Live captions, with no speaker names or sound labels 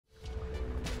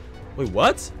Wait,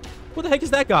 what? Who the heck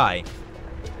is that guy?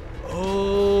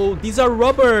 Oh, these are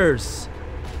rubbers.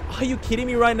 Are you kidding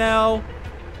me right now?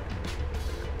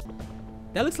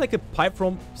 That looks like a pipe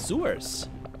from sewers.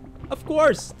 Of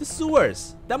course, the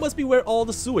sewers. That must be where all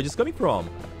the sewage is coming from.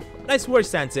 Nice work,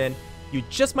 Stantin. You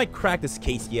just might crack this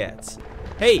case yet.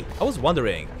 Hey, I was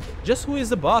wondering, just who is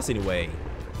the boss anyway?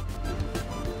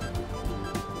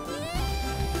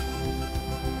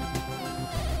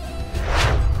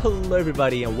 Hello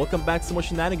everybody and welcome back to some more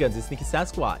shenanigans in Sneaky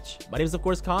Sasquatch. My name is of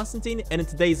course Constantin, and in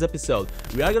today's episode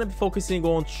we are going to be focusing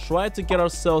on trying to get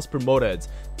ourselves promoted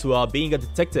to being a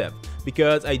detective,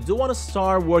 because I do want to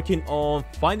start working on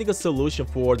finding a solution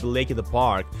for the lake in the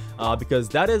park, because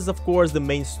that is of course the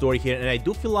main story here, and I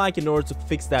do feel like in order to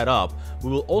fix that up we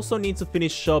will also need to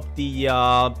finish up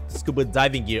the scuba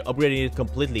diving gear, upgrading it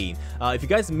completely. If you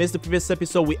guys missed the previous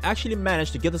episode, we actually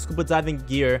managed to get the scuba diving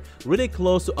gear really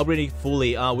close to upgrading it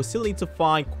fully. We still need to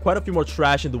find quite a few more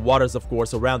trash in the waters of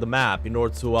course around the map in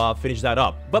order to finish that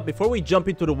up. But before we jump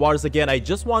into the waters again, I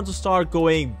just want to start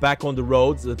going back on the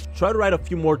roads, try to write a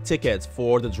few more tickets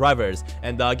for the drivers,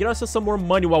 and get ourselves some more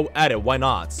money while we're at it. Why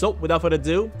not? So without further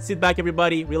ado, sit back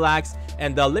everybody, relax,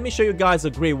 and let me show you guys a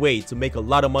great way to make a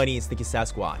lot of money in Sneaky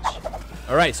Sasquatch.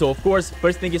 Alright, so of course,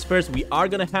 first thing is first, we are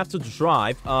gonna have to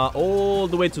drive all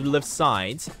the way to the left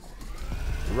side,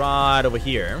 right over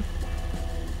here.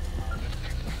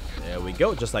 There we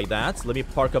go, just like that. Let me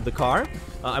park up the car.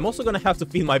 I'm also gonna have to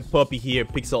feed my puppy here,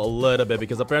 Pixel, a little bit,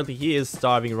 because apparently he is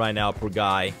starving right now, poor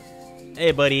guy.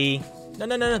 Hey buddy,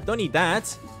 no, don't eat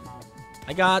that.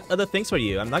 I got other things for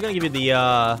you. I'm not gonna give you the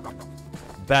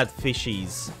bad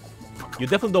fishies. You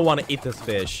definitely don't want to eat this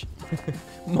fish.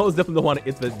 Most definitely don't want to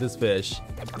eat this fish.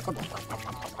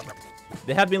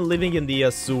 They have been living in the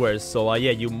sewers, so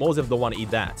yeah, you most definitely don't want to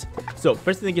eat that. So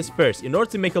first thing is first, in order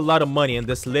to make a lot of money in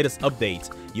this latest update,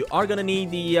 you are gonna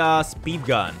need the speed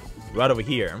gun right over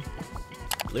here.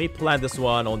 Let me plant this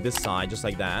one on this side, just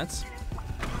like that.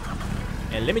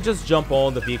 And let me just jump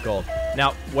on the vehicle.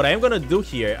 Now, what I am gonna do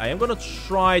here, I am gonna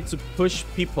try to push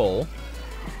people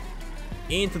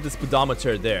into the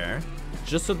speedometer there,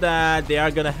 just so that they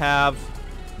are gonna have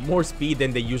more speed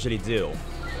than they usually do.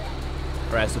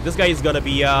 Alright, so this guy is gonna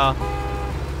be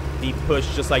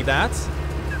pushed just like that.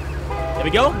 There we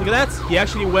go, look at that. He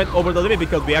actually went over the limit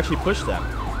because we actually pushed him.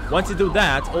 Once you do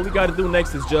that, all we gotta do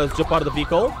next is just jump out of the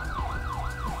vehicle,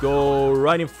 go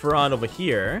right in front over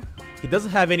here. He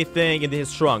doesn't have anything in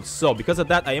his trunk, so because of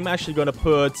that, I am actually gonna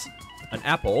put an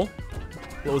apple.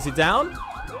 Close it down.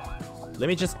 Let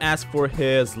me just ask for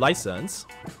his license.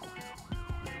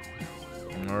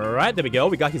 Alright, there we go.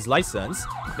 We got his license.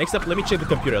 Next up, let me check the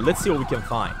computer. Let's see what we can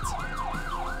find.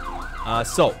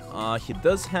 He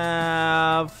does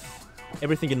have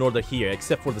everything in order here,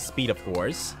 except for the speed, of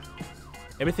course.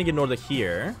 Everything in order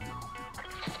here.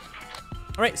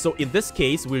 Alright, so in this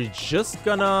case, we're just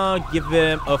gonna give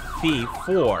him a fee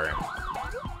for...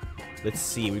 Let's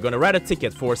see, we're gonna write a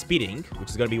ticket for speeding, which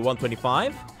is gonna be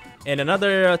 125. And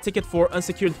another ticket for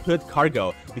unsecured hood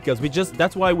cargo, because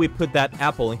that's why we put that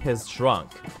apple in his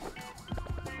trunk.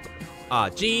 Ah,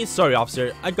 geez, sorry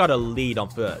officer, I got a lead on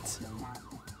foot.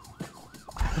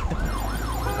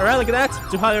 Alright, look at that,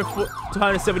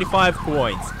 275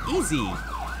 coins, easy.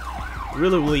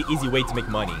 Really easy way to make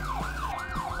money.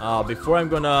 Before I'm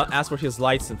gonna ask for his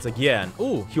license again.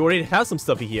 Ooh, he already has some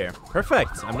stuff here.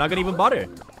 Perfect, I'm not gonna even bother.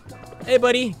 Hey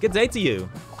buddy, good day to you.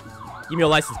 Give me your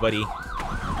license, buddy.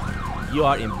 You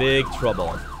are in big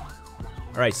trouble.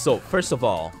 Alright, so first of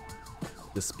all,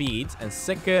 the speed, and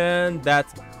second,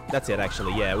 that's it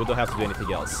actually. Yeah, we don't have to do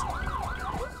anything else.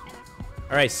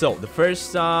 Alright, so the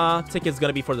first ticket is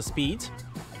gonna be for the speed,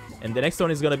 and the next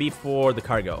one is gonna be for the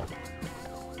cargo.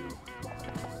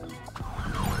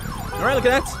 Alright, look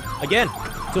at that. Again,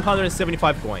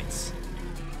 275 coins.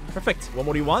 Perfect. What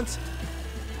more do you want?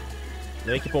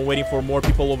 Let me keep on waiting for more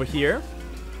people over here.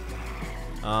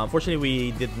 Unfortunately,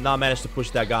 we did not manage to push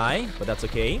that guy, but that's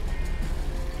okay.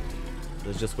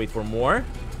 Let's just wait for more.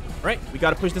 Alright, we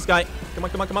gotta push this guy. Come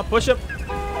on, push him.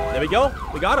 There we go.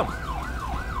 We got him.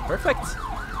 Perfect.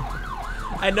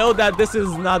 I know that this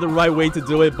is not the right way to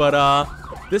do it, but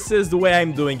this is the way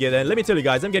I'm doing it. And let me tell you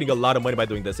guys, I'm getting a lot of money by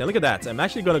doing this. And look at that. I'm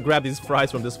actually gonna grab these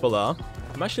fries from this fella.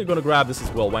 I'm actually gonna grab this as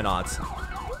well. Why not?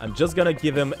 I'm just gonna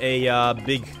give him a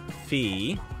big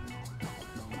fee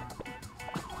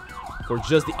for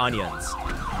just the onions.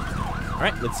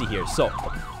 Alright, let's see here. So,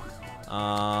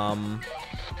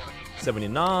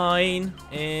 79.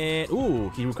 And, ooh,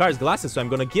 he requires glasses, so I'm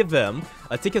gonna give him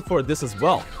a ticket for this as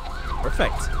well.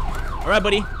 Perfect. Alright,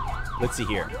 buddy. Let's see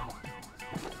here.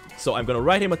 So, I'm gonna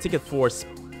write him a ticket for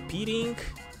speeding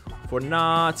For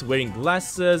not wearing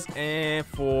glasses and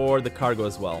for the cargo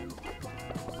as well.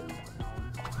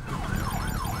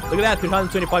 Look at that,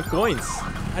 325 coins.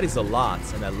 That is a lot,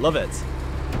 and I love it.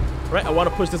 Right, I want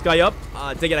to push this guy up.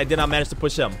 Dang it, I did not manage to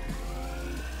push him.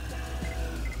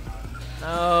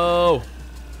 No,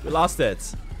 we lost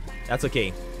it. That's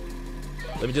okay.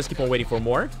 Let me just keep on waiting for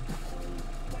more.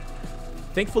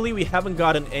 Thankfully, we haven't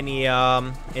gotten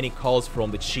any calls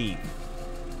from the chief,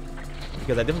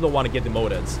 because I definitely don't want to get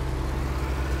demoted.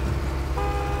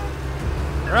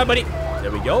 All right, buddy.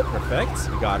 There we go. Perfect.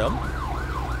 We got him.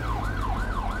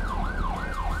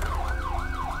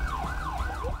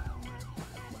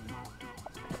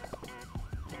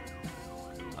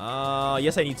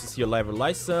 Yes, I need to see your driver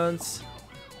license.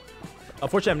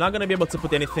 Unfortunately, I'm not gonna be able to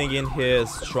put anything in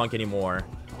his trunk anymore.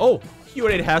 Oh, he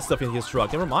already has stuff in his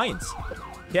trunk. Never mind.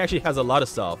 He actually has a lot of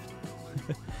stuff.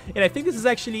 And I think this is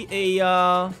actually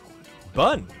a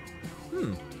bun.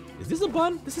 Is this a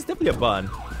bun? This is definitely a bun.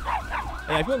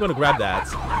 And I think I'm gonna grab that.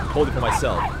 Hold it for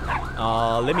myself.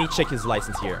 Let me check his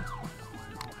license here.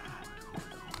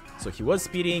 So he was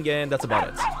speeding, and that's about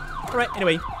it. Alright,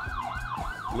 anyway.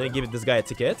 Let me give this guy a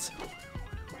ticket.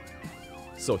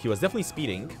 So he was definitely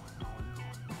speeding.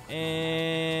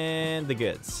 And the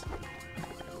goods.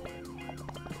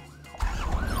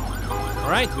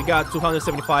 Alright, we got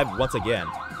 275 once again.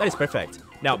 That is perfect.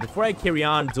 Now, before I carry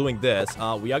on doing this,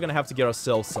 we are gonna have to get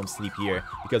ourselves some sleep here,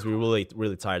 because we're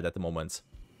really tired at the moment.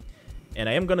 And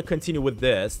I am gonna continue with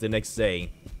this the next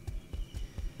day.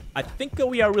 I think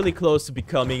we are really close to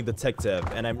becoming detective,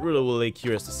 and I'm really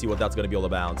curious to see what that's gonna be all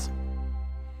about.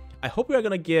 I hope we are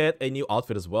gonna get a new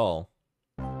outfit as well.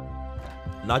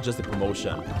 Not just a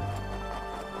promotion.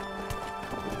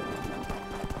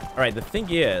 Alright, the thing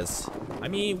is, I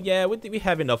mean, yeah, we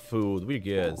have enough food. We're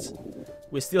good.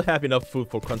 We still have enough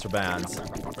food for contraband,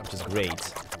 which is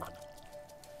great.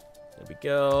 There we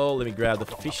go. Let me grab the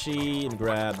fishy and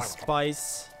grab the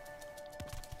spice.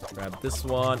 Grab this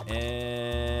one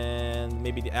and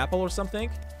maybe the apple or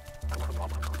something.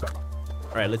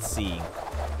 Alright, let's see.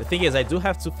 The thing is, I do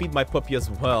have to feed my puppy as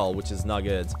well, which is not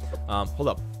good. Hold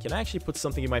up. Can I actually put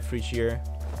something in my fridge here?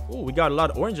 Oh, we got a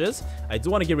lot of oranges. I do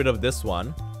want to get rid of this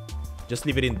one. Just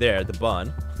leave it in there, the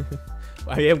bun.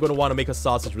 I am going to want to make a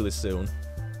sausage really soon.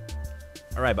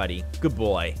 Alright, buddy. Good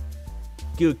boy.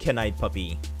 Good canine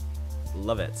puppy.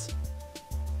 Love it.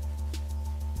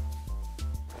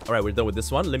 Alright, we're done with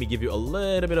this one. Let me give you a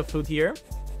little bit of food here.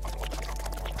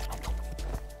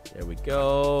 There we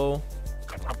go.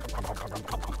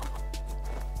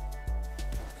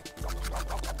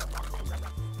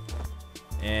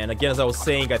 And again, as I was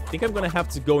saying, I think I'm gonna have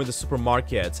to go in the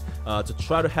supermarket to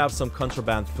try to have some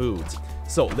contraband food.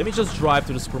 So let me just drive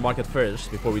to the supermarket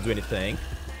first before we do anything.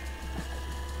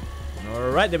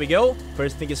 Alright, there we go.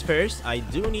 First thing is first, I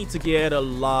do need to get a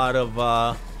lot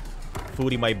of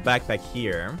food in my backpack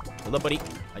here. Hold up, buddy.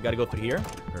 I gotta go through here.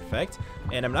 Perfect.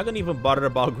 And I'm not gonna even bother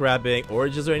about grabbing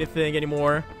oranges or anything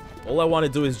anymore. All I want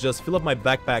to do is just fill up my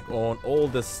backpack on all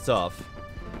this stuff.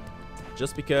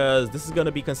 Just because this is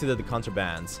gonna be considered the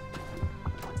contraband.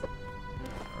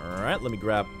 Alright, let me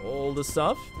grab all the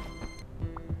stuff.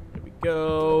 Here we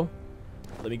go.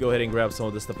 Let me go ahead and grab some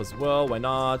of this stuff as well. Why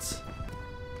not?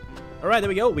 Alright, there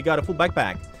we go. We got a full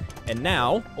backpack. And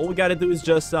now, all we gotta do is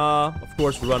just, of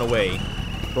course, run away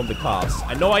from the cops.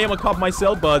 I know I am a cop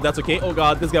myself, but that's okay. Oh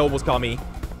god, this guy almost caught me.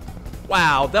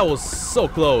 Wow, that was so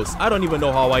close. I don't even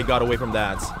know how I got away from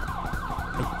that.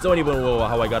 I don't even know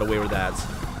how I got away with that.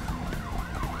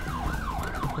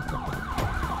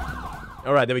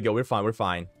 Alright, there we go. We're fine. We're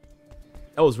fine.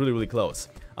 That was really close.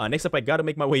 Next up, I gotta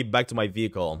make my way back to my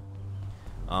vehicle.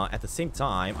 At the same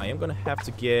time, I am gonna have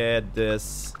to get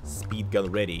this speed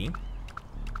gun ready.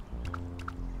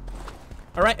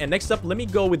 Alright, and next up, let me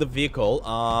go with the vehicle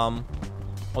on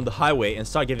the highway and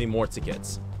start getting more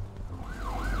tickets.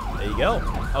 There you go.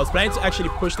 I was planning to actually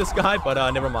push this guy,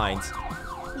 but never mind.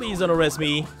 Please don't arrest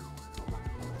me.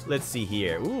 Let's see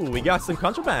here. Ooh, we got some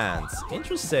contraband.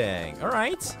 Interesting.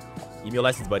 Alright. Give me your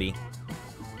license, buddy.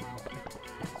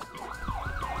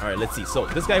 Alright, let's see. So,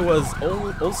 this guy was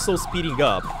also speeding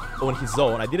up on his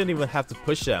own. I didn't even have to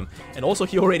push him. And also,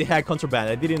 he already had contraband.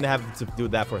 I didn't have to do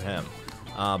that for him.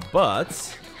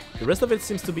 But the rest of it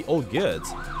seems to be all good.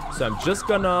 So, I'm just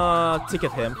gonna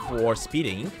ticket him for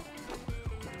speeding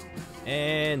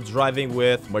and driving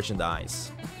with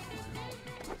merchandise.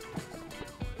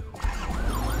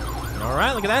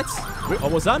 Alright, look at that. We're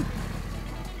almost done.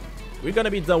 We're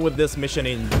gonna be done with this mission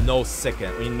in no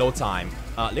time.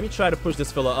 Let me try to push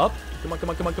this fella up. Come on, come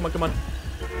on, come on, come on, come on.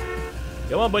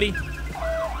 Come on, buddy.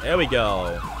 There we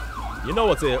go. You know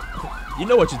what's it. You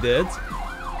know what you did.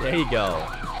 There you go.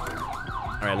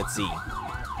 Alright, let's see.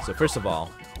 So first of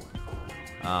all,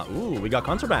 ooh, we got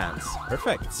contrabands.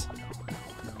 Perfect.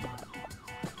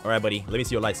 Alright, buddy, let me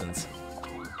see your license.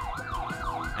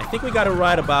 I think we gotta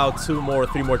ride about 3 more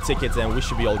tickets and we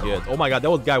should be all good. Oh my god,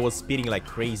 that guy was speeding like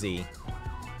crazy.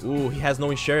 Ooh, he has no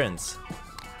insurance.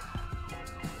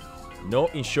 No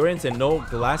insurance and no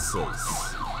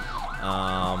glasses.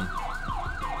 I'm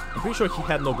pretty sure he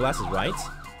had no glasses, right?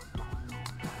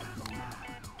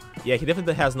 Yeah, he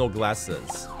definitely has no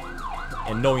glasses.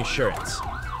 And no insurance.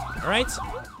 Alright.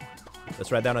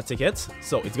 Let's write down a ticket.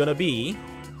 So, it's gonna be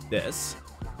this.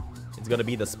 It's gonna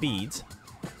be the speed.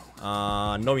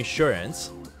 No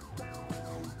insurance.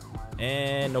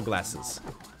 And no glasses.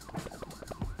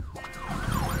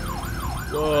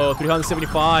 Whoa,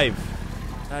 375.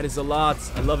 That is a lot.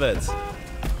 I love it.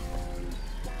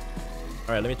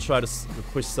 Alright, let me try to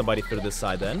push somebody through this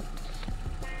side then.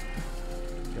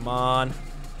 Come on.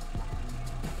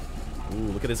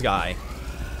 Ooh, look at this guy.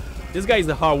 This guy is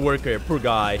a hard worker. Poor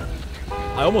guy.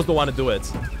 I almost don't want to do it.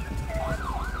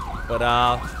 But,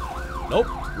 nope.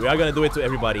 We are gonna do it to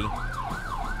everybody.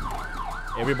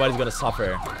 Everybody's gonna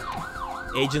suffer.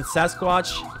 Agent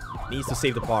Sasquatch needs to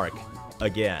save the park.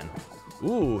 Again.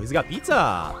 Ooh, he's got pizza.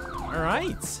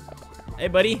 Alright. Hey,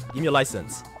 buddy. Give me a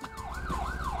license.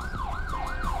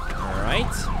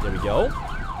 Alright. There we go.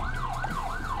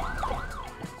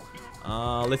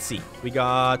 Let's see. We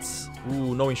got...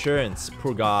 Ooh, no insurance.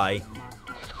 Poor guy.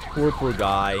 Poor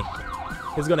guy.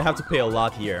 He's gonna have to pay a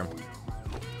lot here.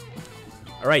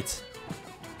 Alright.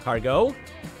 Cargo.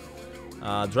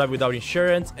 Drive without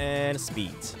insurance and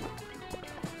speed.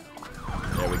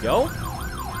 There we go.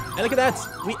 And look at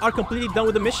that. We are completely done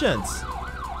with the missions.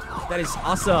 That is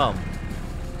awesome.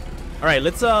 Alright,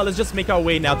 let's just make our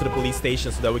way now to the police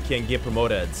station so that we can get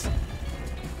promoted.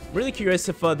 Really curious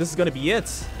if this is gonna be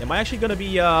it. Am I actually gonna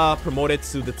be promoted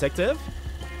to detective?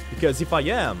 Because if I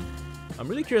am, I'm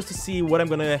really curious to see what I'm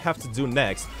gonna have to do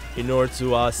next in order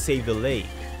to save the lake.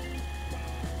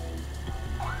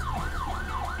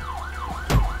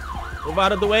 Move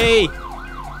out of the way!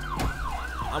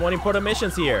 I'm on important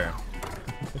missions here.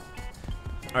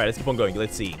 Alright, let's keep on going.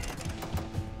 Let's see.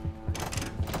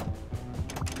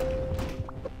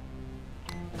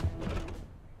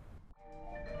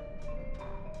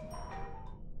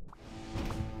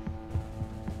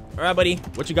 Alright, buddy.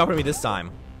 What you got for me this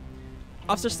time?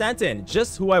 Officer Stantin,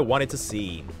 just who I wanted to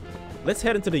see. Let's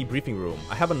head into the briefing room.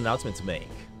 I have an announcement to make.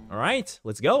 Alright,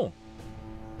 let's go.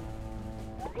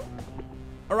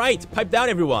 Alright, pipe down,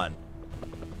 everyone.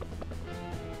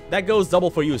 That goes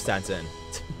double for you, Stantin.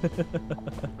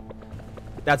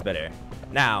 That's better.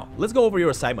 Now, let's go over your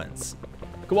assignments.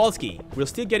 Kowalski, we're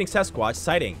still getting Sasquatch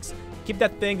sightings. Keep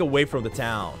that thing away from the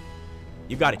town.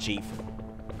 You got it, Chief.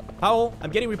 Powell, I'm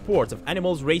getting reports of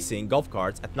animals racing golf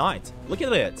carts at night. Look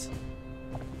at it.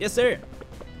 Yes, sir.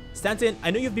 Stantin, I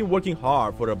know you've been working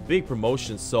hard for a big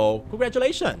promotion, so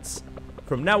congratulations.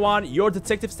 From now on, you're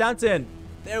Detective Stantin.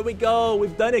 There we go.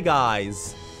 We've done it,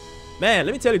 guys. Man,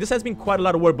 let me tell you, this has been quite a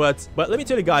lot of work, but let me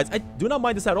tell you guys, I do not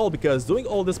mind this at all because doing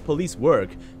all this police work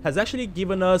has actually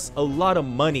given us a lot of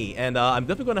money, and I'm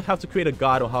definitely going to have to create a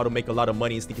guide on how to make a lot of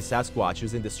money in Sneaky Sasquatch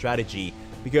using this strategy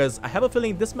because I have a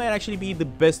feeling this might actually be the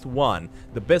best one,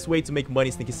 the best way to make money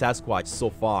in Sneaky Sasquatch so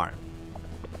far.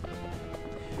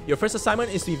 Your first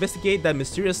assignment is to investigate that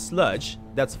mysterious sludge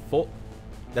that's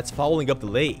fouling up the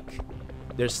lake.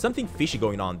 There's something fishy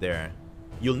going on there.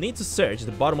 You'll need to search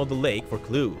the bottom of the lake for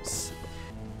clues.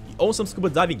 You own some scuba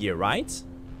diving gear, right?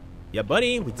 Yeah,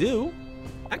 buddy, we do.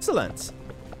 Excellent.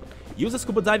 Use the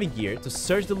scuba diving gear to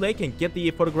search the lake and get the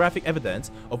photographic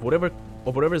evidence of whatever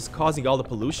is causing all the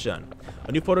pollution.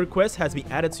 A new photo request has been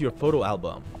added to your photo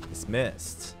album.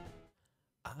 Dismissed.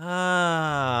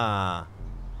 Ah.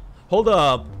 Hold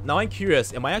up. Now I'm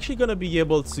curious. Am I actually going to be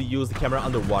able to use the camera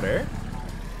underwater?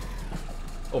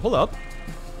 Oh, hold up.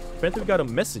 Apparently we got a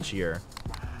message here.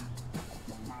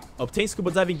 Obtain scuba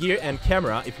diving gear and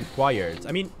camera if required.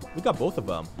 I mean, we got both of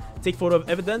them. Take photo of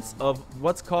evidence of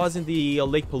what's causing the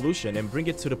lake pollution and bring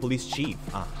it to the police chief.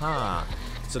 Aha.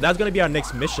 So that's gonna be our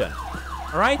next mission.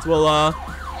 Alright, well,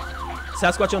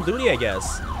 Sasquatch on duty, I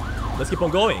guess. Let's keep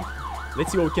on going.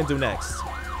 Let's see what we can do next.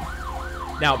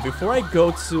 Now, before I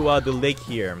go to the lake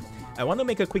here, I want to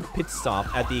make a quick pit stop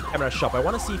at the camera shop. I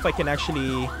want to see if I can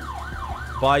actually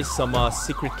buy some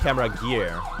secret camera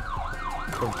gear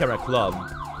from Camera Club.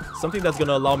 Something that's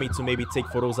gonna allow me to maybe take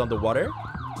photos underwater.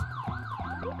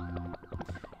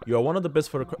 You are one of the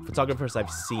best photographers I've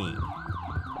seen.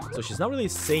 So she's not really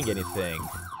saying anything.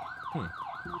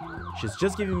 She's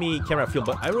just giving me camera feel,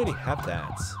 but I already have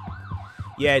that.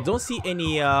 Yeah, I don't see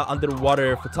any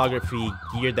underwater photography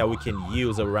gear that we can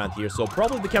use around here. So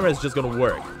probably the camera is just gonna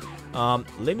work.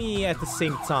 Let me, at the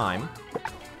same time,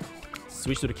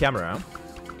 switch to the camera.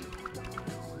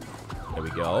 There we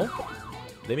go.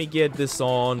 Let me get this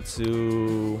on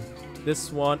to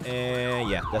this one. And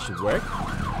yeah, that should work.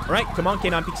 Alright, come on,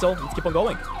 K9 Pixel. Let's keep on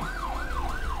going.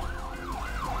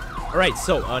 Alright,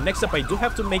 so next up, I do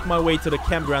have to make my way to the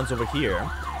campgrounds over here.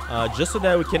 Just so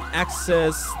that we can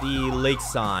access the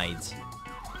lakeside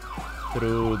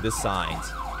through this side.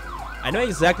 I know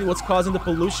exactly what's causing the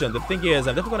pollution. The thing is,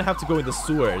 I'm definitely going to have to go in the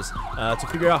sewers to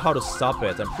figure out how to stop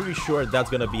it. I'm pretty sure that's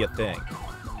going to be a thing.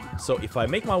 So if I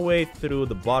make my way through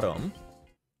the bottom.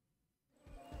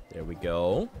 There we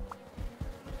go.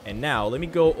 And now let me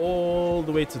go all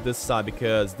the way to this side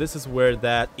because this is where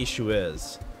that issue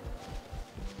is.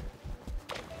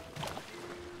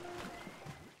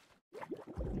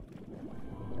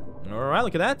 Alright,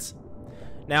 look at that.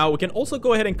 Now, we can also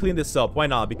go ahead and clean this up. Why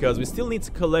not? Because we still need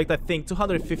to collect, I think,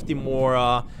 250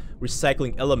 more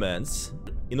recycling elements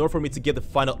in order for me to get the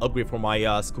final upgrade for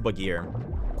my scuba gear.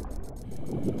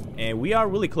 And we are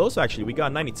really close, actually. We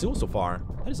got 92 so far.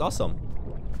 That is awesome.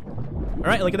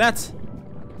 Alright, look at that.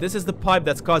 This is the pipe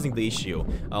that's causing the issue.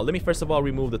 Let me first of all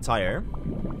remove the tire.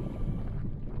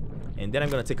 And then I'm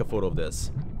going to take a photo of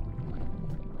this.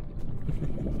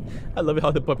 I love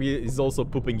how the puppy is also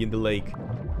pooping in the lake.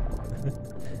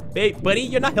 Hey, buddy,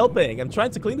 you're not helping. I'm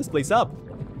trying to clean this place up.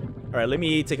 Alright, let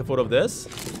me take a photo of this.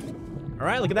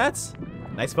 Alright, look at that.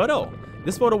 Nice photo.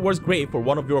 This photo works great for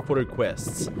one of your photo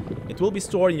requests. It will be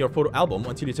stored in your photo album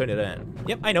until you turn it in.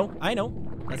 Yep, I know.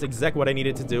 That's exactly what I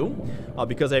needed to do.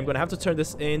 Because I'm going to have to turn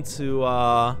this into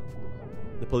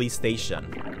the police station.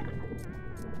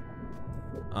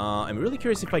 I'm really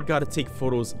curious if I got to take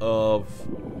photos of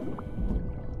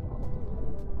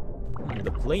the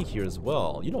plane here as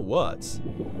well. You know what?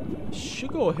 I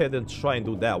should go ahead and try and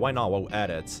do that. Why not while we're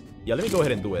at it? Yeah, let me go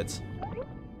ahead and do it.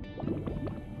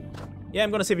 Yeah,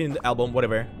 I'm gonna save it in the album,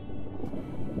 whatever.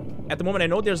 At the moment, I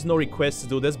know there's no request to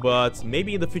do this, but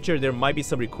maybe in the future there might be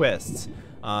some requests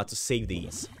to save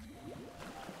these.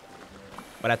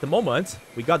 But at the moment,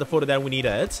 we got the photo that we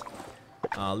needed.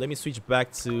 Let me switch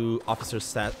back to Officer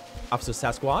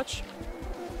Sasquatch.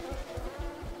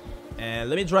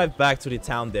 And let me drive back to the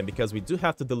town then, because we do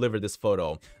have to deliver this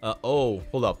photo. Oh,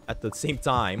 hold up. At the same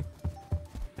time,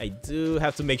 I do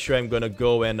have to make sure I'm gonna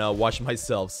go and wash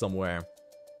myself somewhere.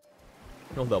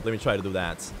 Hold up, let me try to do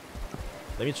that.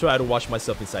 Let me try to wash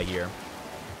myself inside here.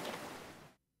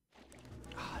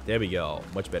 There we go.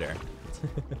 Much better.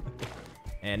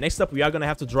 And next up, we are gonna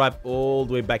have to drive all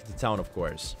the way back to town, of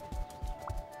course.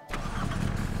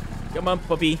 Come on,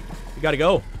 puppy. We gotta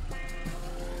go.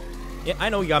 Yeah, I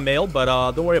know you got mail, but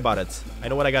don't worry about it. I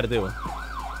know what I gotta do.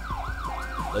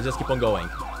 Let's just keep on going.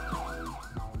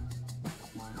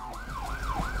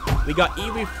 We got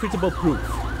irrefutable proof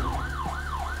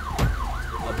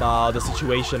about the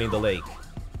situation in the lake.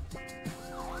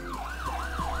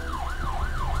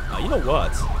 You know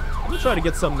what? Let me try to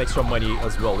get some extra money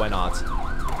as well. Why not?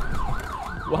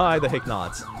 Why the heck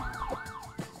not?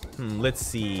 Let's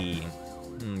see.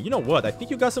 You know what? I think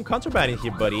you got some contraband in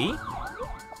here, buddy.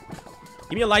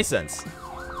 Give me a license.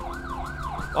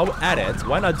 While we're at it,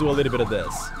 why not do a little bit of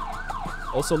this?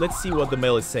 Also, let's see what the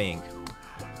mail is saying.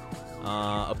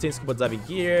 Obtain scuba diving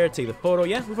gear, take the photo.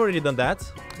 Yeah, we've already done that.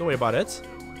 Don't worry about it.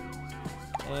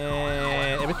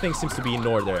 And everything seems to be in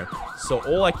order. So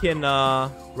all I can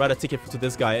write a ticket to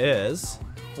this guy is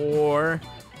for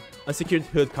unsecured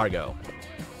hood cargo.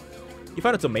 You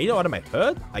found a tomato out of my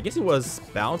hood? I guess it was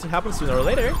bound to happen sooner or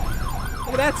later.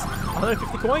 Look at that,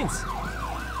 150 coins.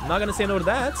 I'm not gonna say no to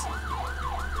that.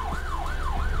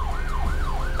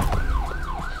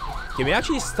 Can we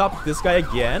actually stop this guy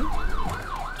again?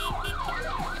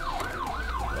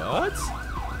 What?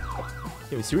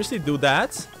 Can we seriously do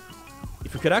that?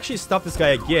 If we could actually stop this guy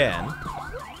again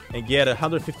and get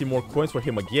 150 more coins for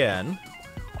him again,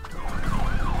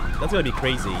 that's gonna be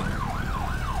crazy.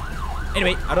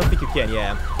 Anyway, I don't think you can,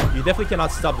 yeah. You definitely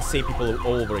cannot stop the same people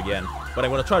all over again. But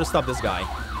I'm gonna try to stop this guy.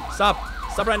 Stop!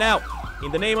 Stop right now!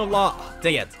 In the name of law.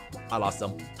 Dang it. I lost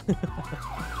him.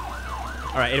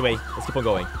 Alright, anyway, let's keep on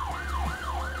going.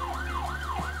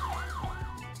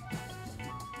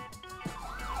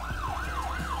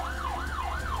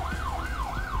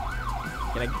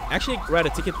 Can I actually write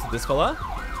a ticket to this fella?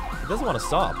 He doesn't want to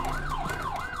stop.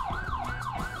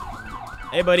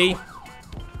 Hey, buddy.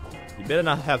 You better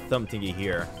not have thumb thingy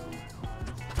here.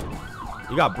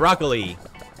 You got broccoli.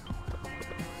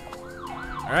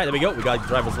 Alright, there we go. We got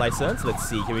driver's license. Let's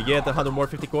see. Can we get 100 more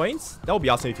 50 coins? That would be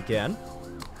awesome if you can.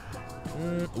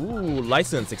 Ooh,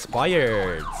 license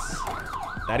expired.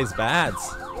 That is bad.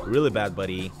 Really bad,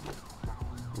 buddy.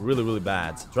 Really, really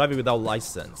bad. Driving without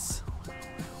license.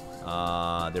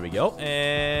 There we go.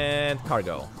 And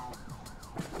cargo.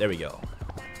 There we go.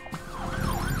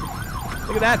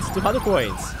 Look at that. 200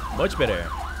 points. Much better.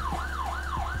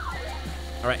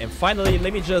 Alright, and finally,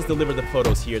 let me just deliver the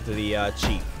photos here to the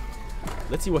chief.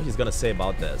 Let's see what he's gonna say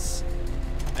about this.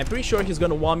 I'm pretty sure he's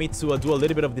gonna want me to do a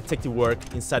little bit of detective work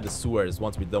inside the sewers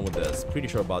once we're done with this. Pretty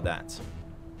sure about that.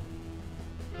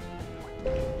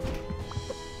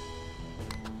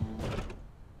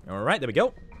 Alright, there we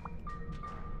go.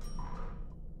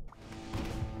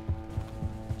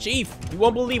 Chief, you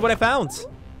won't believe what I found.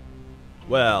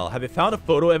 Well, have you found a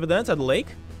photo evidence at the lake?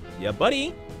 Yeah,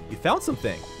 buddy. You found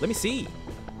something. Let me see.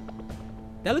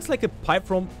 That looks like a pipe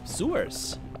from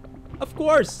sewers. Of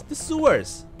course, the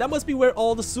sewers. That must be where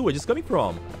all the sewage is coming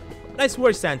from. Nice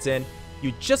work, Stantin.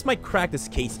 You just might crack this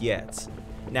case yet.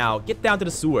 Now, get down to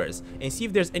the sewers and see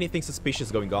if there's anything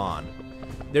suspicious going on.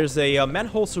 There's a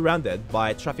manhole surrounded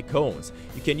by traffic cones.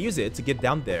 You can use it to get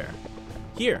down there.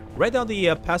 Here, write down the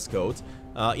passcode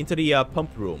into the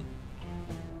pump room.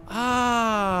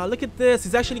 Ah, look at this.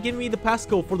 He's actually giving me the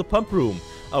passcode for the pump room,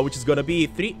 which is gonna be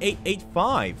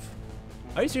 3885.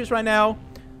 Are you serious right now?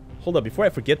 Hold up, before I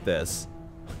forget this.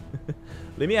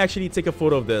 Let me actually take a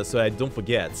photo of this so I don't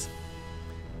forget.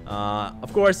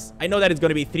 Of course, I know that it's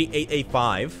gonna be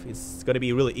 3885. It's gonna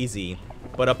be really easy.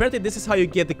 But apparently this is how you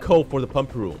get the code for the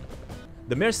pump room.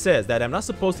 The mayor says that I'm not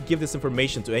supposed to give this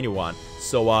information to anyone,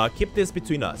 so keep this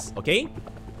between us, okay?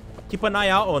 Keep an eye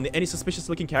out on any suspicious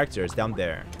looking characters down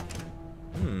there.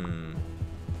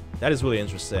 That is really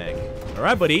interesting.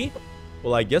 Alright, buddy.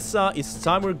 Well, I guess it's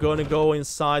time we're gonna go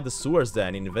inside the sewers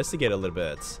then and investigate a little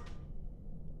bit.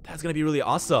 That's gonna be really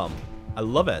awesome. I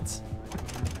love it.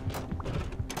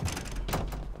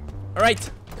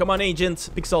 Alright, come on, Agent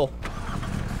Pixel.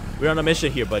 We're on a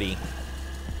mission here, buddy.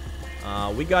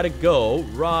 We gotta go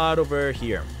right over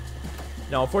here.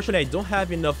 Now, unfortunately, I don't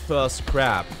have enough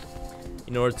scrap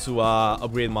in order to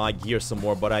upgrade my gear some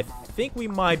more, but I think we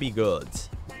might be good.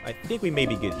 I think we may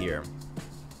be good here.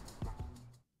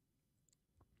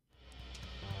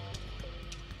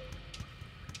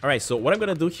 Alright, so what I'm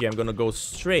gonna do here, I'm gonna go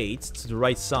straight to the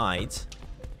right side.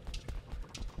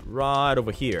 Right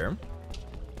over here.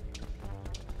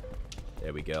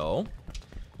 There we go.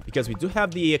 Because we do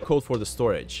have the code for the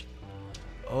storage.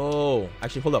 Oh,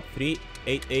 actually, hold up.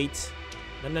 388.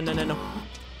 No.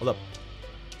 Hold up.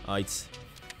 It's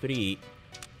 3.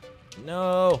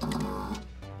 No.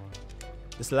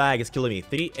 This lag is killing me.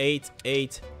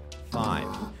 3885.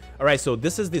 Alright, so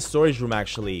this is the storage room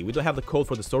actually. We don't have the code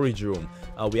for the storage room.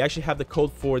 We actually have the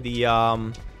code for the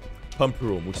pump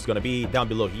room, which is going to be down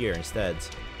below here instead.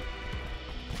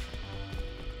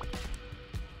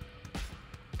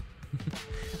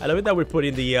 I love it that we're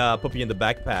putting the puppy in the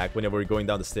backpack whenever we're going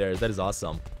down the stairs. That is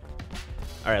awesome.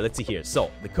 Alright, let's see here. So,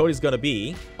 the code is going to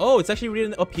be... Oh, it's actually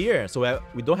written up here, so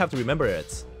we don't have to remember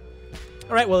it.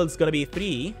 Alright, well, it's going to be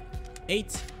 3,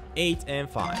 8, 8, and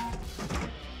 5.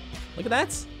 Look at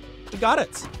that. We got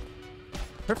it.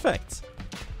 Perfect.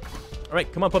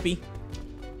 Alright, come on, puppy.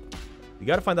 We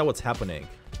gotta find out what's happening.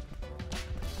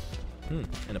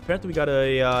 And apparently we got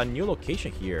a new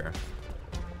location here.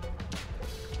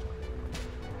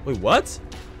 Wait, what?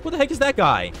 What the heck is that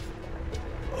guy?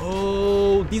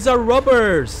 Oh, these are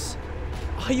rubbers.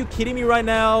 Are you kidding me right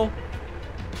now?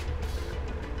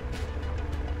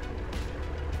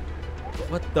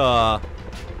 What the?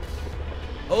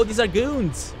 Oh, these are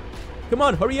goons. Come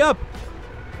on, hurry up.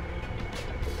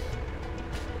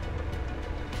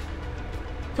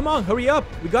 Come on, hurry up.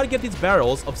 We gotta get these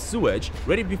barrels of sewage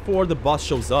ready before the boss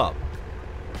shows up.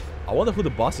 I wonder who the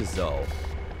boss is though.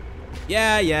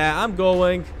 Yeah, I'm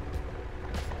going.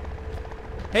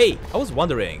 Hey, I was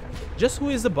wondering, just who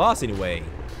is the boss anyway?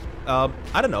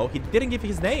 I don't know, he didn't give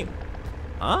his name.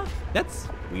 Huh? That's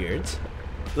weird.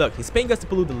 Look, he's paying us to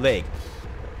pollute the lake.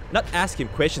 Not ask him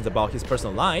questions about his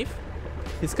personal life.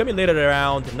 He's coming later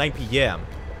around 9 PM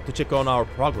to check on our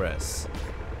progress.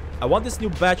 I want this new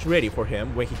batch ready for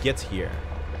him when he gets here.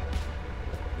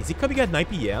 Is he coming at 9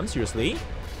 PM? Seriously?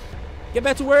 Get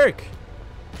back to work!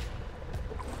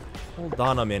 Hold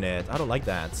on a minute. I don't like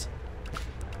that.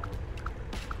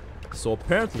 So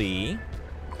apparently,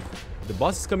 the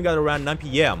boss is coming out around 9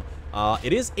 PM.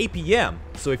 It is 8 PM.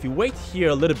 So if you wait here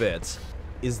a little bit,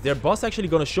 is their boss actually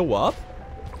gonna show up?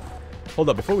 Hold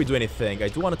up, before we do anything, I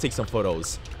do want to take some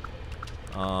photos.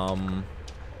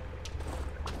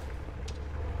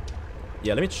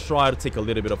 Yeah, let me try to take a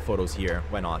little bit of photos here.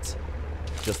 Why not?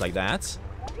 Just like that.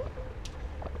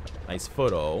 Nice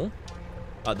photo.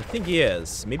 The thing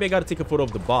is, maybe I gotta take a photo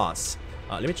of the boss.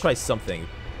 Let me try something.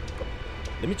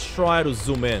 Let me try to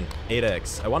zoom in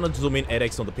 8x. I want to zoom in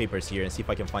 8x on the papers here and see if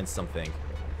I can find something.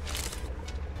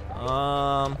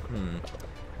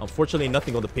 Unfortunately,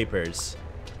 nothing on the papers.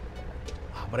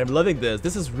 But I'm loving this.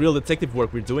 This is real detective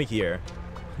work we're doing here.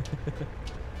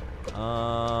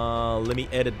 Let me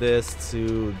edit this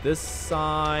to this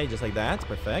side, just like that.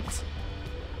 Perfect.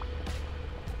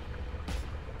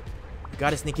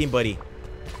 Gotta sneak in, buddy.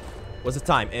 What's the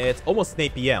time? It's almost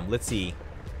 8 p.m. Let's see.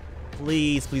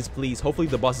 Please, please, please. Hopefully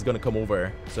the boss is gonna come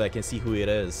over so I can see who it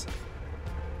is.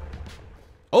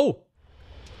 Oh!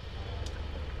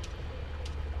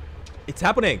 It's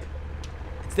happening.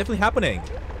 It's definitely happening.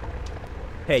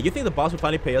 Hey, you think the boss will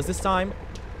finally pay us this time?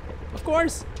 Of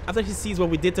course. After he sees what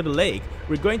we did to the lake,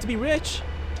 we're going to be rich.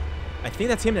 I think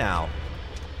that's him now.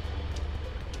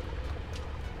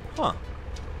 Huh.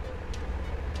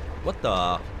 What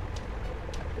the?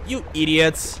 You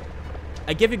idiots.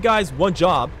 I gave you guys one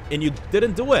job and you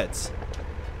didn't do it.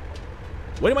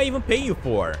 What am I even paying you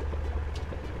for?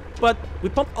 But we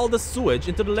pumped all the sewage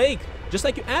into the lake, just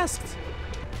like you asked.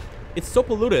 It's so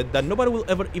polluted that nobody will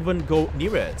ever even go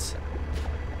near it.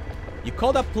 You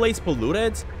call that place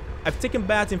polluted? I've taken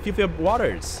baths in filthy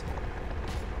waters.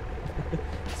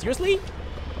 Seriously?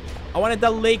 I wanted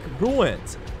that lake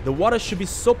ruined. The water should be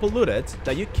so polluted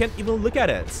that you can't even look at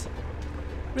it.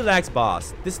 Relax,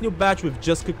 boss. This new batch we've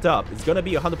just cooked up is gonna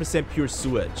be 100% pure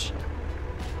sewage.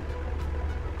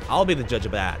 I'll be the judge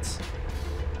of that.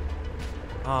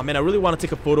 Oh man, I really want to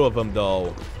take a photo of him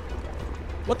though.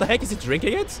 What the heck, is he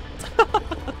drinking it?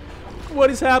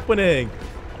 What is happening?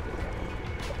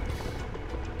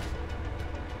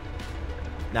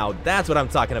 Now that's what I'm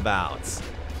talking about.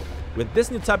 With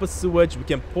this new type of sewage, we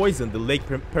can poison the lake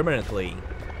permanently.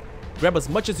 Grab as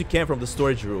much as you can from the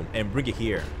storage room and bring it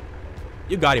here.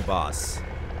 You got it, boss.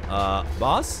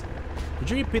 Boss? Could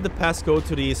you repeat the passcode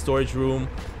to the storage room?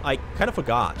 I kind of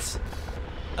forgot.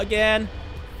 Again?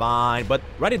 Fine, but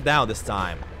write it down this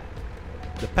time.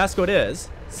 The passcode is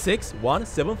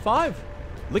 6175.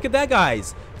 Look at that,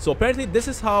 guys. So apparently this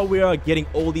is how we are getting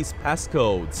all these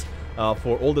passcodes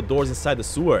for all the doors inside the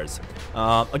sewers.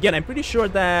 Again, I'm pretty sure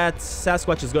that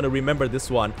Sasquatch is going to remember this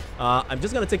one. I'm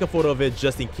just going to take a photo of it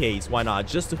just in case. Why not?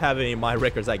 Just to have it in my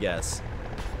records, I guess.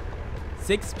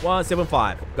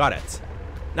 6175. Got it.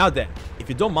 Now then, if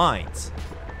you don't mind,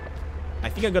 I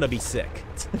think I'm going to be sick.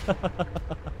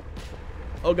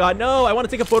 Oh god, no! I want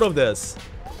to take a photo of this.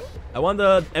 I want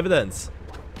the evidence.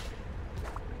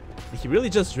 Did he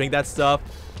really just drink that stuff?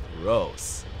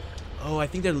 Gross. Oh, I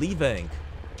think they're leaving.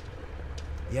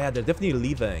 Yeah, they're definitely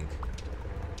leaving.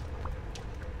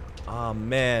 Oh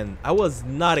man, I was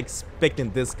not expecting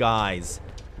this, guys.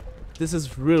 This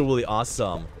is really, really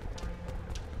awesome.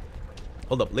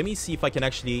 Hold up, let me see if I can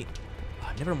actually...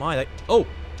 never mind. Oh!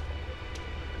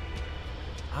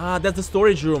 Ah, that's the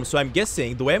storage room. So I'm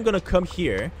guessing the way I'm gonna come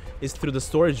here is through the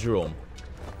storage room.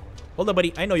 Hold up,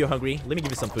 buddy. I know you're hungry. Let me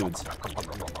give you some food.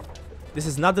 This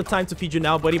is not the time to feed you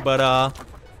now, buddy, but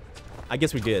I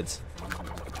guess we're good.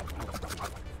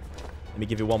 Let me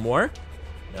give you one more.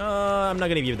 I'm not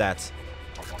gonna give you that.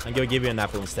 I'm gonna give you an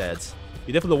apple instead.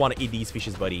 You definitely want to eat these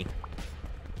fishes, buddy.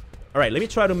 Alright, let me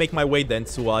try to make my way then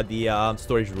to the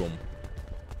storage room.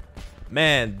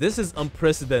 Man, this is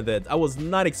unprecedented. I was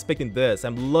not expecting this.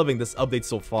 I'm loving this update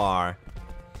so far.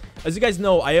 As you guys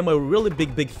know, I am a really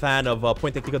big fan of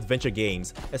point-and-click adventure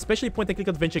games. Especially point-and-click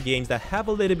adventure games that have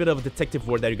a little bit of detective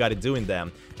work that you gotta do in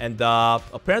them. And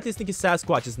apparently Stinky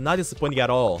Sasquatch is not disappointing at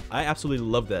all. I absolutely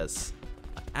love this.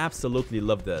 I absolutely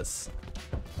love this.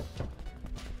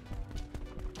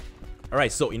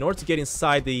 Alright, so in order to get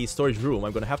inside the storage room,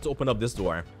 I'm gonna have to open up this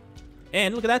door.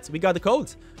 And look at that, we got the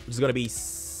code, which is gonna be...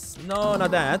 No,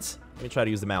 not that. Let me try to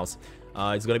use the mouse.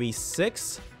 It's gonna be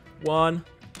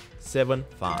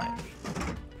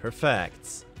 6175.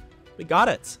 Perfect. We got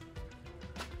it.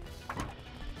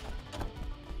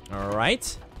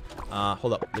 Alright.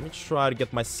 Hold up. Let me try to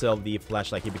get myself the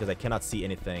flashlight here because I cannot see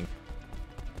anything.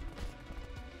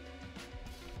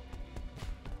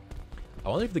 I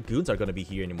wonder if the goons are gonna be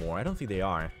here anymore. I don't think they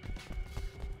are.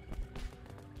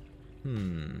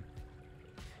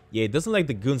 Yeah, it doesn't like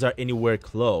the goons are anywhere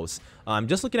close. I'm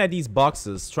just looking at these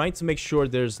boxes, trying to make sure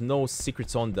there's no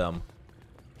secrets on them.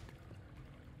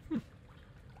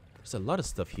 There's a lot of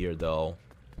stuff here, though.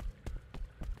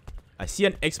 I see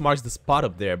an X marks the spot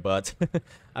up there, but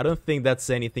I don't think that's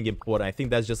anything important. I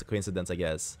think that's just a coincidence, I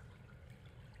guess.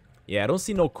 Yeah, I don't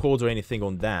see no codes or anything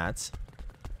on that.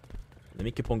 Let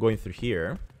me keep on going through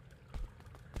here.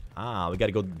 Ah, we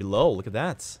gotta go below. Look at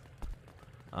that.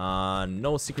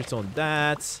 No secrets on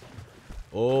that.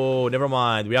 Oh, never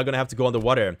mind. We are gonna have to go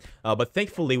underwater. But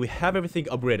thankfully, we have everything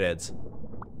upgraded.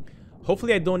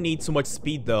 Hopefully, I don't need too much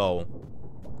speed, though.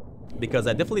 Because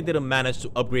I definitely didn't manage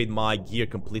to upgrade my gear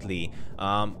completely.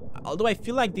 Although I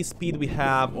feel like the speed we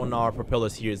have on our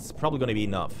propellers here is probably gonna be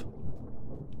enough.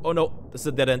 Oh no, this is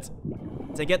a dead end.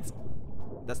 Take it.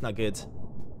 That's not good.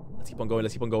 Let's keep on going,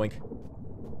 let's keep on going.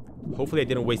 Hopefully I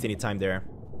didn't waste any time there.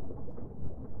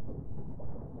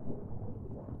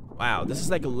 Wow, this is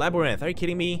like a labyrinth. Are you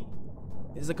kidding me?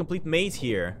 This is a complete maze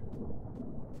here.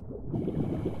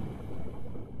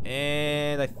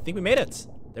 And I think we made it.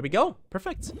 There we go.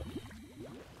 Perfect.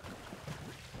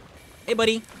 Hey,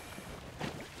 buddy.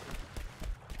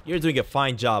 You're doing a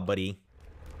fine job, buddy.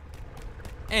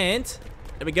 And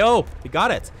there we go. We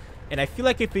got it. And I feel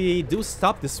like if we do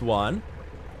stop this one,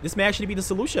 this may actually be the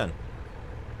solution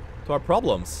to our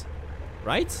problems.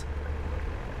 Right?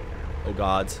 Oh,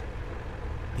 God.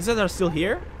 These guys are still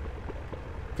here?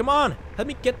 Come on. Let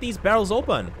me get these barrels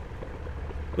open.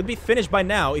 We'd be finished by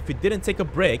now if we didn't take a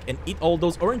break and eat all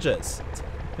those oranges.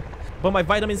 But my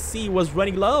vitamin C was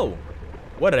running low.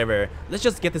 Whatever. Let's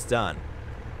just get this done.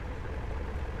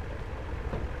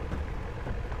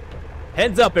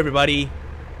 Hands up, everybody.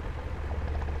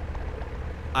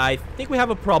 I think we have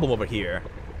a problem over here.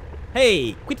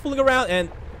 Hey, quit fooling around and...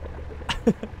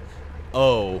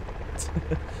 Oh.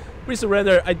 Please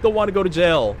surrender. I don't want to go to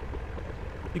jail.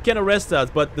 You can arrest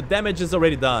us, but the damage is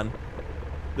already done.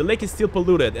 The lake is still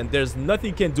polluted, and there's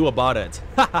nothing you can do about it.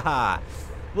 Ha ha ha.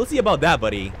 We'll see about that,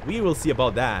 buddy. We will see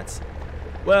about that.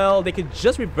 Well, they could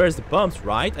just reverse the pumps,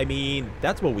 right? I mean,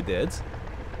 that's what we did.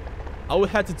 All we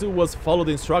had to do was follow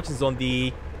the instructions on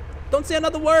the... Don't say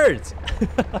another word!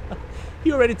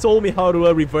 He already told me how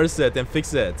to reverse it and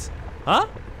fix it. Huh?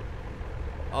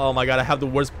 Oh my god, I have the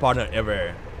worst partner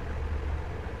ever.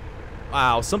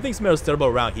 Wow, something smells terrible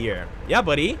around here. Yeah,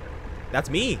 buddy. That's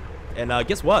me. And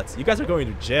guess what? You guys are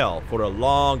going to jail for a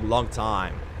long, long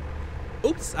time.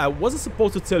 Oops, I wasn't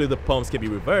supposed to tell you the pumps can be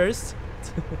reversed.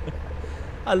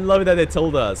 I love it that they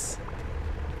told us.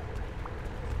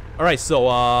 Alright, so,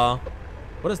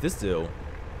 what does this do?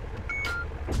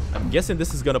 I'm guessing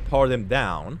this is gonna power them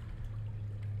down.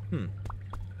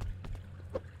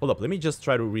 Hold up, let me just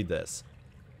try to read this.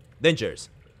 Dangers.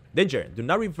 Danger, do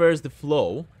not reverse the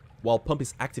flow while pump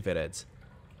is activated.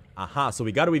 Aha, so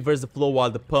we gotta reverse the flow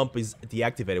while the pump is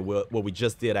deactivated. What we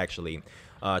just did, actually.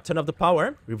 Turn off the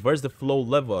power, reverse the flow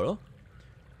level,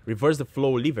 reverse the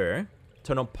flow lever,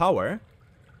 turn on power,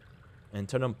 and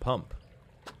turn on pump.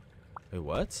 Wait,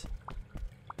 what?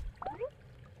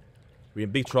 We're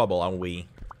in big trouble, aren't we?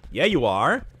 Yeah, you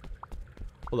are.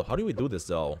 Hold on, how do we do this,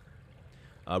 though?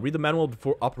 Read the manual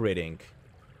before operating.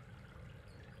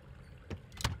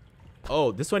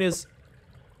 Oh, this one is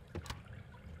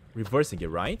reversing it,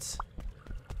 right?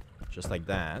 Just like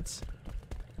that.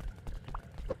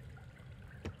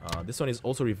 This one is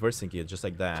also reversing it, just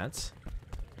like that.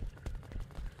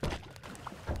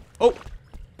 Oh!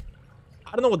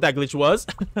 I don't know what that glitch was.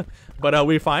 But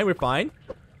we're fine, we're fine.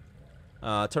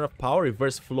 Turn off power,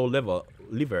 reverse flow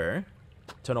lever.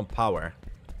 Turn on power.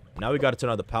 Now we gotta turn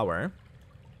on the power.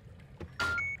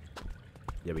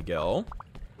 There we go.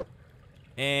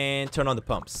 And turn on the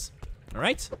pumps.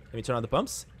 Alright, let me turn on the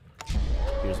pumps.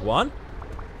 Here's one.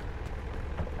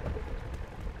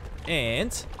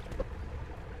 And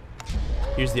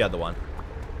here's the other one.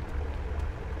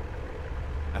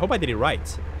 I hope I did it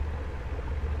right.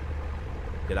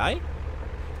 Did I?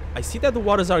 I see that the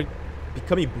waters are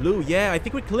becoming blue. Yeah, I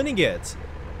think we're cleaning it.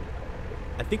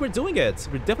 I think we're doing it.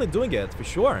 We're definitely doing it, for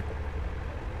sure.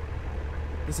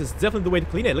 This is definitely the way to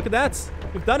clean it. Look at that.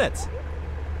 We've done it.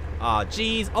 Ah,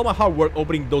 jeez. All my hard work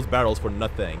opening those barrels for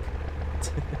nothing.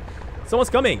 Someone's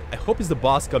coming. I hope it's the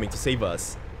boss coming to save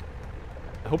us.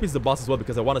 I hope it's the boss as well,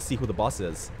 because I want to see who the boss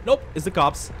is. Nope, it's the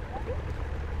cops.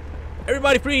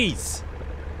 Everybody freeze!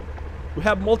 We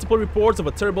have multiple reports of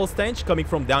a terrible stench coming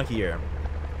from down here.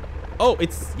 Oh,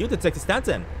 it's you, Detective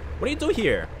Stantin. What are you doing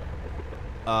here?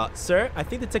 Sir, I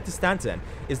think Detective Stantin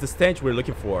is the stench we're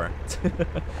looking for.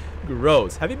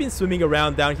 Gross. Have you been swimming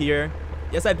around down here?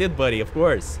 Yes, I did, buddy, of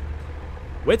course.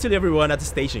 Wait till everyone at the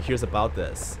station hears about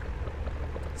this.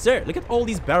 Sir, look at all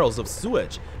these barrels of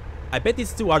sewage. I bet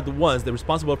these two are the ones that are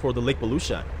responsible for the lake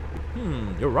pollution.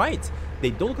 You're right.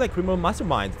 They don't look like criminal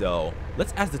masterminds, though.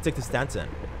 Let's ask Detective Stantin.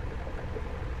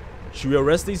 Should we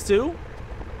arrest these two?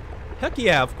 Heck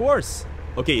yeah, of course.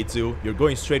 Okay, you two, you're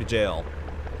going straight to jail.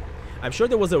 I'm sure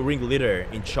there was a ringleader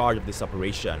in charge of this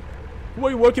operation. Who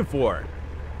are you working for?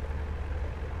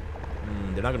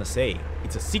 They're not gonna say.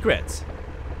 It's a secret.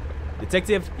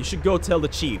 Detective, you should go tell the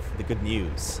chief the good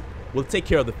news. We'll take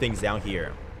care of the things down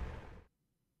here.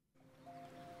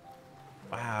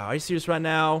 Are you serious right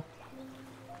now?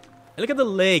 And look at the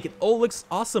lake. It all looks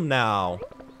awesome now.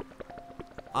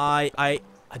 I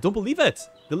don't believe it.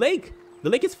 The lake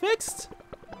is fixed.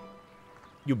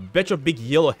 You bet your big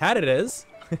yellow hat it is.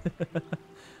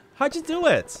 How'd you do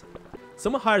it?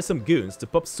 Someone hired some goons to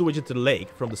pump sewage into the lake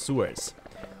from the sewers.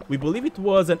 We believe it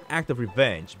was an act of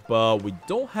revenge, but we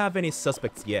don't have any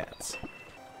suspects yet.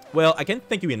 Well, I can't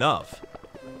thank you enough.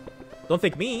 Don't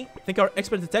thank me, thank our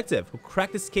expert detective who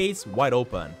cracked this case wide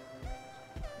open.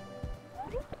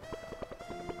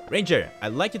 Ranger,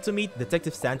 I'd like you to meet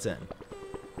Detective Stantin.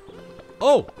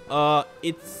 Oh,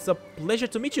 it's a pleasure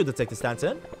to meet you, Detective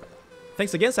Stantin.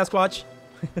 Thanks again, Sasquatch.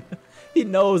 He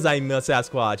knows I'm a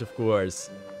Sasquatch, of course.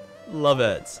 Love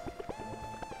it.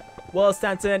 Well,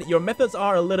 Stantin, your methods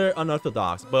are a little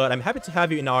unorthodox, but I'm happy to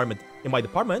have you in my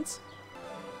department.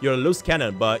 You're a loose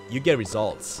cannon, but you get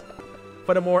results.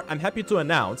 Furthermore, I'm happy to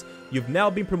announce you've now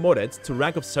been promoted to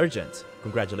rank of sergeant.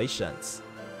 Congratulations.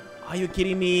 Are you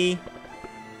kidding me?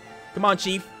 Come on,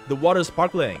 Chief. The water's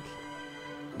sparkling.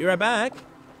 Be right back.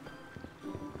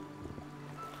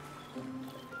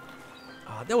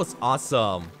 Ah, that was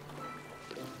awesome.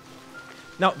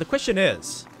 Now, the question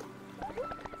is,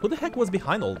 who the heck was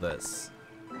behind all this?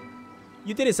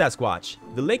 You did it, Sasquatch.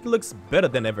 The lake looks better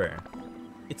than ever.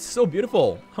 It's so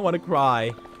beautiful. I want to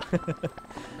cry.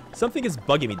 Something is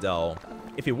bugging me though.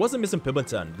 If it wasn't Mr.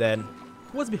 Pimpleton, then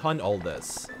who was behind all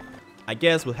this? I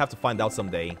guess we'll have to find out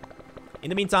someday. In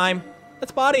the meantime,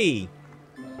 let's party!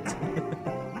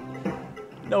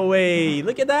 No way!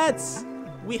 Look at that!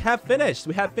 We have finished!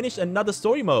 We have finished another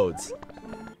story mode.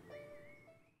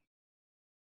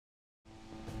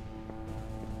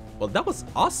 Well, that was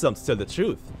awesome to tell the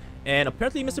truth. And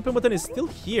apparently Mr. Pimpleton is still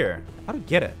here. I don't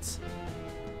get it.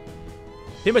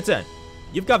 Pimpleton,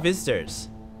 you've got visitors.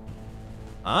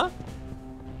 Huh?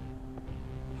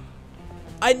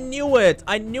 I knew it!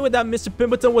 I knew it that Mr.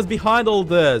 Pimpleton was behind all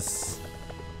this.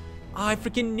 I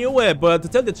freaking knew it, but to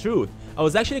tell the truth, I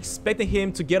was actually expecting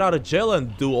him to get out of jail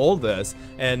and do all this,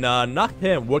 and not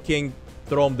him working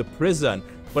from the prison.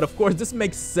 But of course, this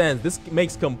makes sense. This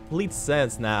makes complete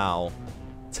sense now.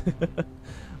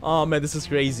 Oh man, this is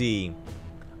crazy.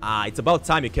 It's about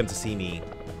time you came to see me.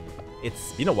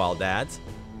 It's been a while, Dad.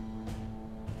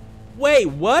 Wait,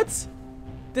 what?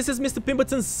 This is Mr.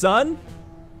 Pimpleton's son?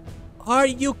 Are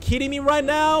you kidding me right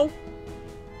now?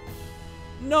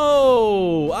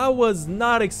 No, I was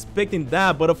not expecting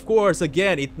that, but of course,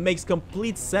 again, it makes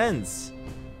complete sense.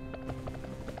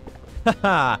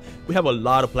 Haha, we have a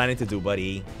lot of planning to do,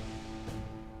 buddy.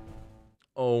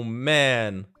 Oh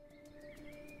man.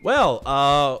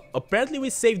 Well, apparently we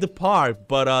saved the park,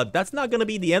 but that's not gonna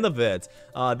be the end of it.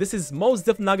 This is most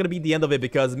definitely not gonna be the end of it,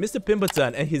 because Mr.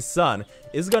 Pimpleton and his son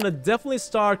is gonna definitely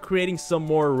start creating some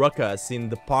more ruckus in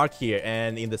the park here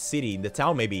and in the city, in the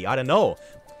town maybe, I don't know.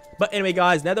 But anyway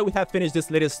guys, now that we have finished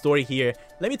this latest story here,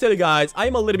 let me tell you guys,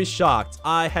 I'm a little bit shocked.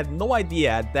 I had no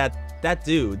idea that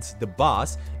dude, the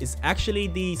boss, is actually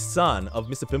the son of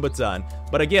Mr. Pimpleton.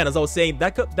 But again, as I was saying,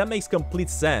 that makes complete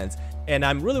sense. And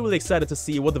I'm really excited to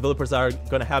see what developers are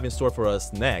gonna have in store for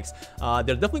us next. They're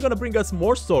definitely gonna bring us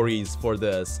more stories for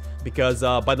this, because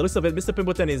by the looks of it, Mr.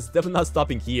 Pimpleton is definitely not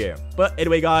stopping here. But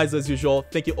anyway guys, as usual,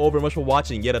 thank you all very much for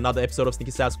watching yet another episode of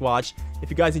Sneaky Sasquatch.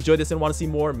 If you guys enjoyed this and want to see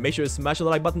more, make sure to smash the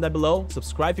like button down below.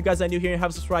 Subscribe if you guys are new here and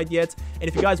haven't subscribed yet. And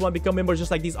if you guys want to become members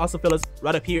just like these awesome fellas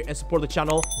right up here and support the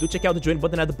channel, do check out the join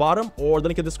button at the bottom or the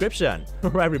link in the description.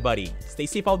 Alright everybody, stay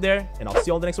safe out there, and I'll see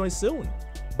you all in the next one soon.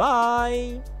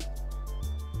 Bye!